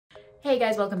Hey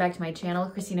guys, welcome back to my channel.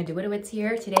 Christina Dawidowicz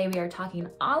here. Today we are talking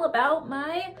all about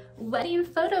my wedding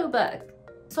photo book.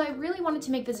 So I really wanted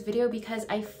to make this video because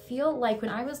I feel like when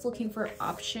I was looking for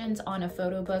options on a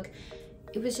photo book,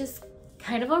 it was just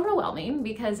kind of overwhelming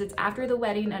because it's after the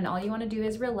wedding and all you want to do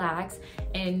is relax,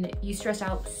 and you stress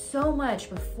out so much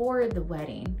before the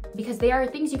wedding because there are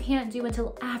things you can't do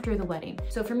until after the wedding.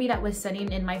 So for me, that was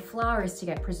sending in my flowers to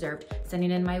get preserved,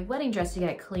 sending in my wedding dress to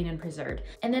get clean and preserved,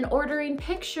 and then ordering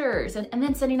pictures and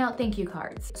then sending out thank you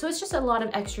cards. So it's just a lot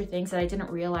of extra things that I didn't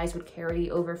realize would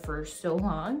carry over for so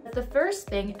long. The first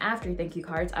thing after thank you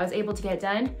cards I was able to get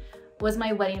done was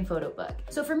my wedding photo book.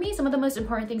 So for me, some of the most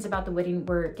important things about the wedding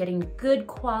were getting good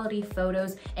quality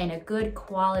photos and a good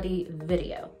quality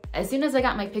video. As soon as I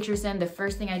got my pictures in, the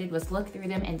first thing I did was look through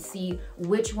them and see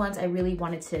which ones I really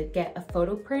wanted to get a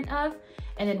photo print of,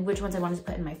 and then which ones I wanted to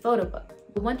put in my photo book.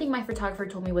 The one thing my photographer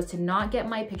told me was to not get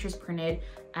my pictures printed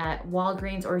at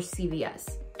Walgreens or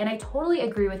CVS. And I totally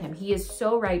agree with him. He is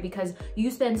so right, because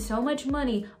you spend so much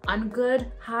money on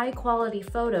good, high quality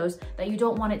photos that you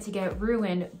don't want it to get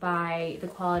ruined by the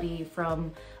quality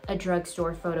from a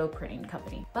drugstore photo printing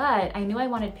company. But I knew I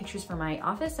wanted pictures for my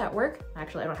office at work.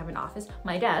 Actually, I don't have an office,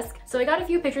 my desk. So I got a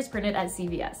few pictures printed at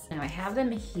CVS. Now I have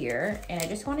them here and I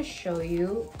just want to show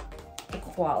you the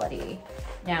quality.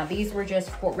 Now these were just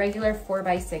regular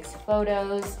 4x6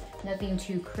 photos, nothing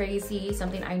too crazy,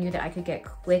 something I knew that I could get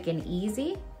quick and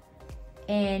easy.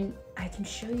 And I can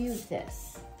show you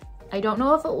this. I don't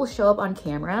know if it will show up on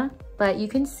camera, but you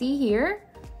can see here,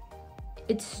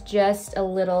 it's just a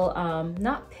little,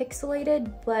 not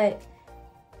pixelated, but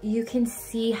you can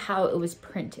see how it was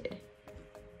printed.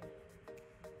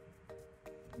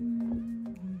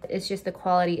 It's just the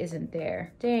quality isn't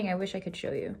there. Dang, I wish I could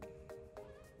show you.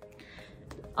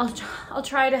 I'll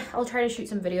try to shoot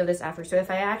some video of this after. So if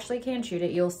I actually can shoot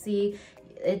it, you'll see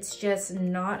it's just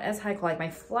not as high quality.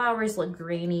 My flowers look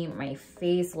grainy, my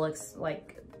face looks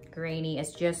like grainy.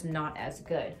 It's just not as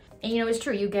good. And you know, it's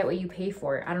true, you get what you pay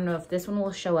for. I don't know if this one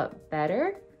will show up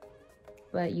better,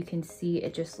 but you can see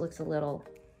it just looks a little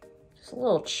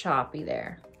choppy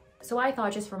there. So I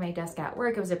thought just for my desk at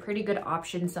work, it was a pretty good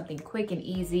option, something quick and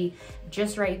easy,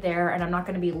 just right there. And I'm not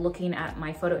gonna be looking at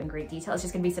my photo in great detail. It's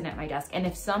just gonna be sitting at my desk. And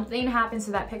if something happens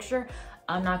to that picture,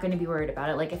 I'm not gonna be worried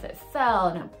about it. Like if it fell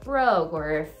and it broke,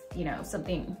 or if, you know,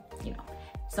 something, you know,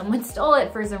 someone stole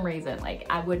it for some reason, like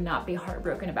I would not be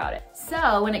heartbroken about it.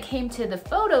 So when it came to the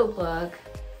photo book,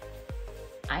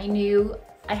 I knew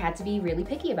I had to be really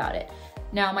picky about it.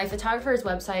 Now, my photographer's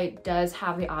website does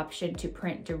have the option to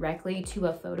print directly to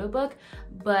a photo book,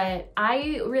 but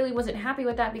I really wasn't happy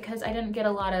with that because I didn't get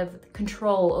a lot of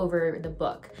control over the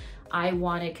book. I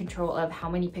wanted control of how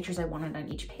many pictures I wanted on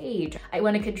each page. I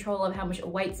wanted control of how much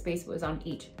white space was on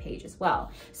each page as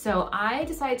well. So I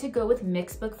decided to go with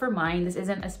Mixbook for mine. This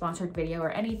isn't a sponsored video or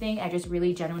anything. I just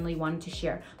really genuinely wanted to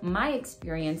share my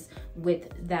experience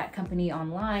with that company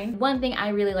online. One thing I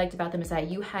really liked about them is that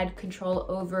you had control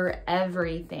over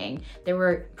everything. There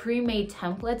were pre-made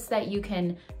templates that you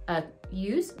can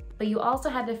use, but you also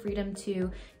had the freedom to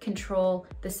control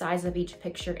the size of each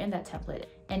picture in that template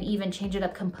and even change it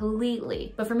up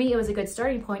completely. But for me, it was a good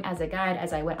starting point as a guide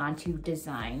as I went on to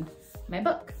design my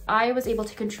book. I was able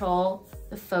to control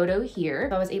the photo here.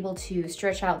 I was able to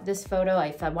stretch out this photo.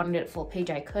 If I wanted it full page,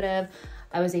 I could have.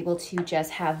 I was able to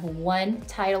just have one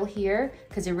title here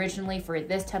because originally for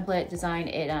this template design,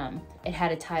 it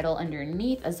had a title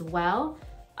underneath as well.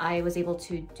 I was able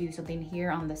to do something here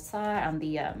on the side,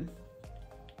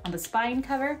 on the spine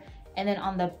cover, and then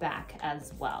on the back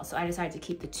as well. So I decided to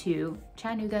keep the two,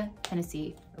 Chattanooga,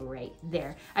 Tennessee, right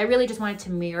there. I really just wanted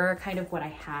to mirror kind of what I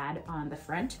had on the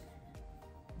front.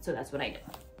 So that's what I did.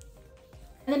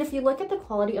 And then if you look at the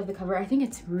quality of the cover, I think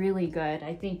it's really good.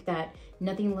 I think that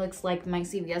nothing looks like my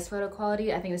CVS photo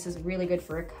quality. I think this is really good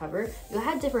for a cover. You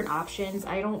had different options.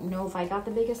 I don't know if I got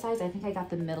the biggest size. I think I got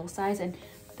the middle size, and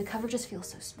the cover just feels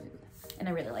so smooth. And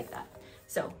I really like that.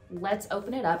 So let's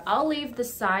open it up. I'll leave the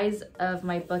size of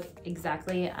my book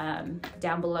exactly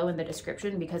down below in the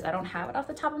description because I don't have it off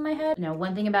the top of my head. You know,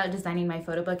 one thing about designing my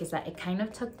photo book is that it kind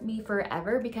of took me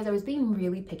forever because I was being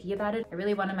really picky about it. I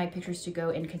really wanted my pictures to go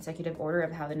in consecutive order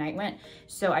of how the night went.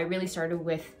 So I really started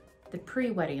with the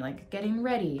pre-wedding, like getting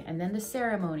ready, and then the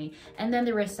ceremony, and then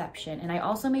the reception. And I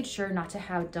also made sure not to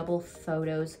have double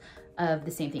photos of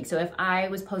the same thing. So if I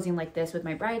was posing like this with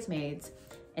my bridesmaids,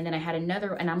 and then I had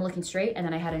another, and I'm looking straight, and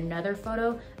then I had another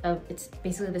photo of, it's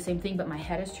basically the same thing, but my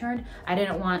head is turned, I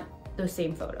didn't want those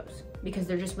same photos because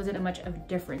there just wasn't much of a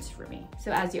difference for me. So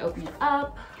as you open it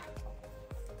up,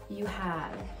 you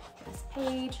have this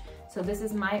page. So this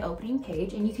is my opening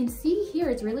page, and you can see here,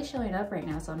 it's really showing up right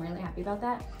now, so I'm really happy about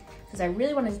that. because I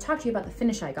really wanted to talk to you about the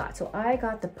finish I got. So I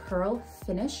got the pearl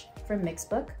finish from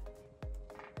Mixbook.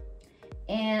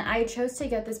 And I chose to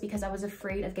get this because I was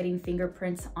afraid of getting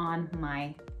fingerprints on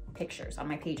my pictures, on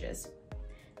my pages.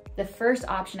 The first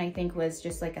option I think was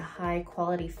just like a high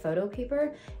quality photo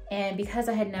paper. And because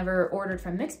I had never ordered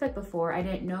from Mixbook before, I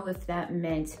didn't know if that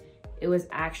meant it was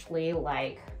actually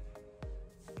like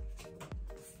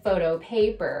photo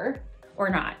paper or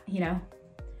not, you know?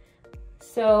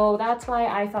 So that's why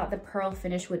I thought the pearl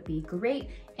finish would be great.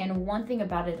 And one thing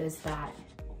about it is that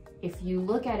if you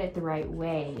look at it the right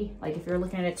way, like if you're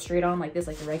looking at it straight on like this,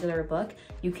 like a regular book,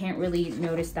 you can't really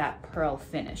notice that pearl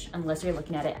finish unless you're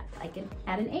looking at it like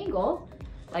at an angle,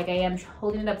 like I am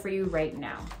holding it up for you right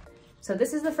now. So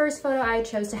this is the first photo I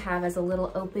chose to have as a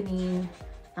little opening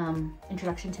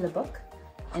introduction to the book.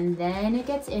 And then it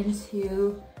gets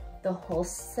into the whole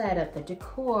setup, the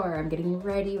decor. I'm getting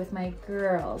ready with my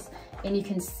girls. And you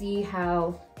can see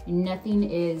how nothing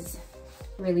is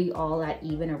really all that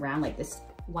even around, like this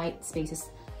white space is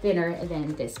thinner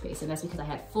than this space, and that's because I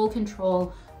had full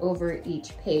control over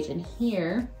each page. And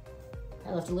here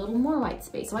I left a little more white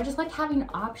space, so I just liked having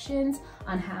options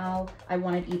on how I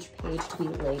wanted each page to be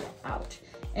laid out.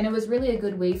 And it was really a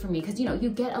good way for me because, you know, you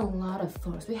get a lot of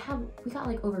photos. We got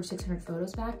like over 600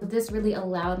 photos back, but this really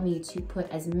allowed me to put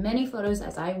as many photos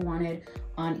as I wanted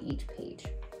on each page.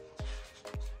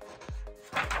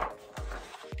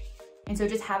 And so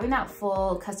just having that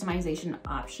full customization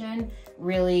option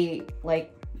really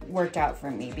like worked out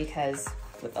for me, because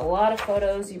with a lot of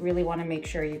photos, you really want to make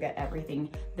sure you get everything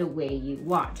the way you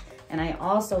want. And I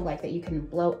also like that you can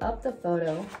blow up the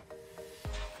photo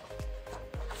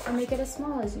or make it as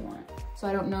small as you want. So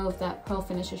I don't know if that pearl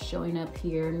finish is showing up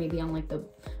here, maybe on like the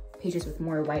pages with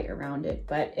more white around it,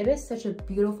 but it is such a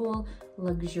beautiful,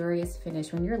 luxurious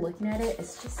finish. When you're looking at it,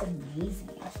 it's just amazing.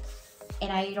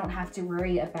 And I don't have to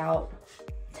worry about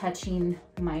touching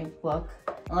my book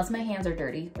unless my hands are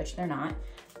dirty, which they're not,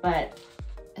 but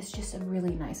it's just a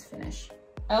really nice finish.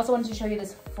 I also wanted to show you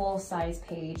this full size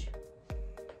page,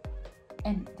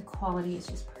 and the quality is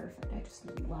just perfect. I just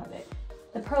love it.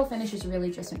 The pearl finish is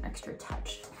really just an extra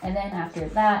touch. And then after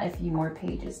that, a few more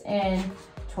pages in,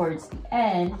 towards the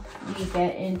end, we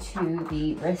get into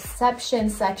the reception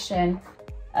section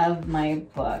of my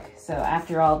book. So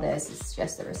after all this, it's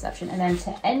just the reception. And then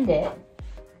to end it,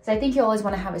 so I think you always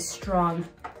want to have a strong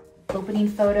opening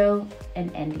photo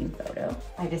and ending photo.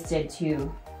 I just did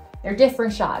two. They're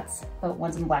different shots, but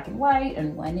one's in black and white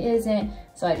and one isn't.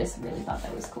 So I just really thought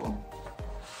that was cool.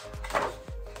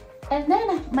 And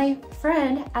then my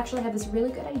friend actually had this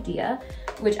really good idea,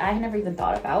 which I had never even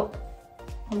thought about.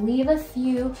 Leave a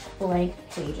few blank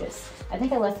pages. I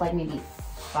think I left like maybe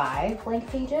 5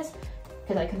 blank pages,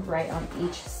 because I could write on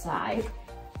each side.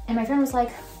 And my friend was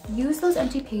like, use those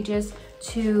empty pages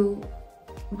to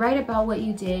write about what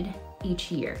you did each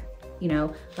year. You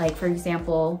know, like for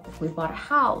example, if we bought a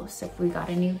house, if we got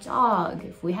a new dog,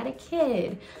 if we had a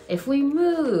kid, if we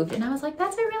moved. And I was like,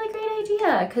 that's a really great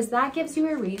idea, because that gives you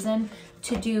a reason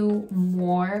to do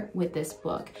more with this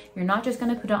book. You're not just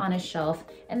gonna put it on a shelf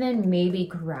and then maybe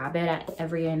grab it at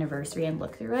every anniversary and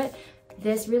look through it.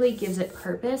 This really gives it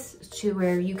purpose to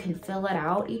where you can fill it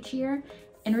out each year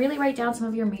and really write down some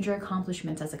of your major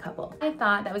accomplishments as a couple. I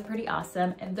thought that was pretty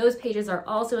awesome. And those pages are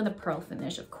also in the pearl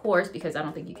finish, of course, because I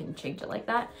don't think you can change it like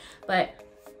that. But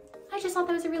I just thought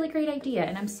that was a really great idea,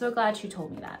 and I'm so glad she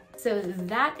told me that. So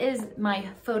that is my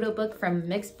photo book from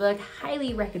Mixbook.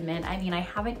 Highly recommend. I mean, I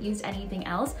haven't used anything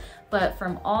else, but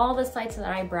from all the sites that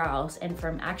I browse and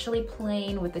from actually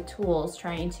playing with the tools,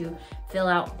 trying to fill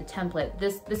out the template,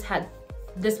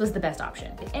 this was the best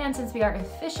option. And since we are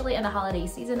officially in the holiday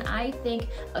season, I think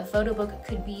a photo book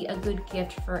could be a good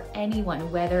gift for anyone,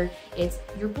 whether it's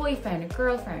your boyfriend,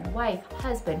 girlfriend, wife,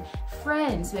 husband,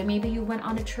 friends. Maybe you went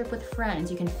on a trip with friends,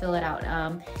 you can fill it out.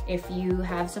 If you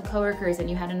have some coworkers and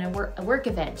you had a work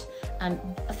event.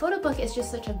 A photo book is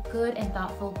just such a good and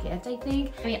thoughtful gift, I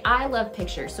think. I mean, I love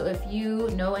pictures, so if you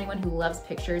know anyone who loves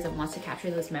pictures and wants to capture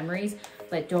those memories,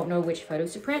 but don't know which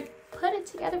photos to print, put it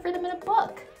together for them in a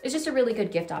book. It's just a really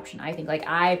good gift option, I think. Like,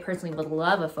 I personally would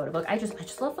love a photo book. I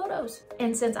just love photos.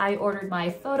 And since I ordered my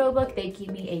photo book, they gave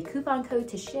me a coupon code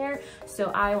to share.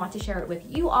 So I want to share it with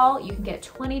you all. You can get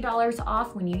 $20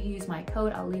 off when you use my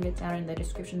code. I'll leave it down in the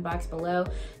description box below.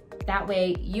 That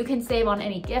way you can save on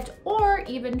any gift or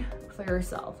even for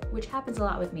yourself, which happens a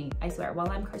lot with me. I swear, while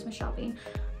I'm Christmas shopping,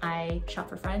 I shop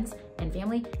for friends and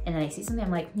family, and then I see something,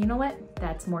 I'm like, you know what?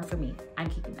 That's more for me. I'm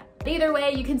keeping that. Either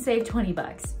way, you can save 20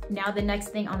 bucks. Now, the next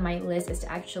thing on my list is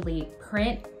to actually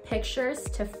print pictures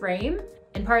to frame.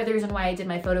 And part of the reason why I did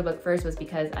my photo book first was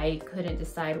because I couldn't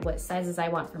decide what sizes I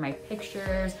want for my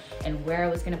pictures and where I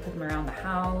was gonna put them around the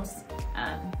house.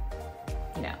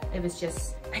 You know, it was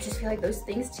just, I just feel like those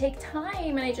things take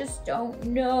time and I just don't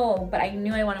know. But I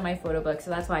knew I wanted my photo book,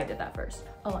 so that's why I did that first.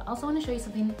 Oh, I also wanna show you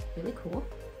something really cool.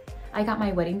 I got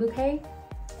my wedding bouquet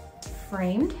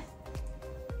framed.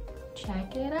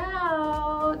 Check it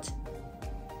out.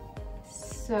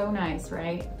 So nice,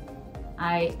 right?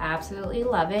 I absolutely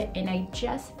love it, and I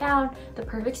just found the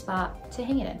perfect spot to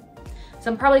hang it in.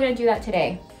 So I'm probably gonna do that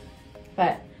today,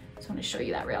 but I just wanna show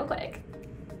you that real quick.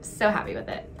 So happy with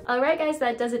it. All right, guys,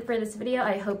 that does it for this video.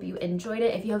 I hope you enjoyed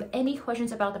it. If you have any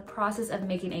questions about the process of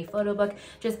making a photo book,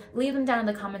 just leave them down in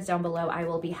the comments down below. I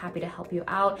will be happy to help you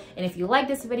out. And if you like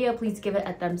this video, please give it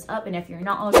a thumbs up. And if you're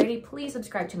not already, please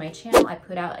subscribe to my channel. I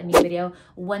put out a new video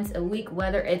once a week,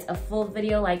 whether it's a full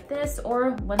video like this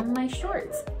or one of my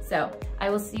shorts. So I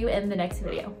will see you in the next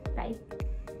video. Bye.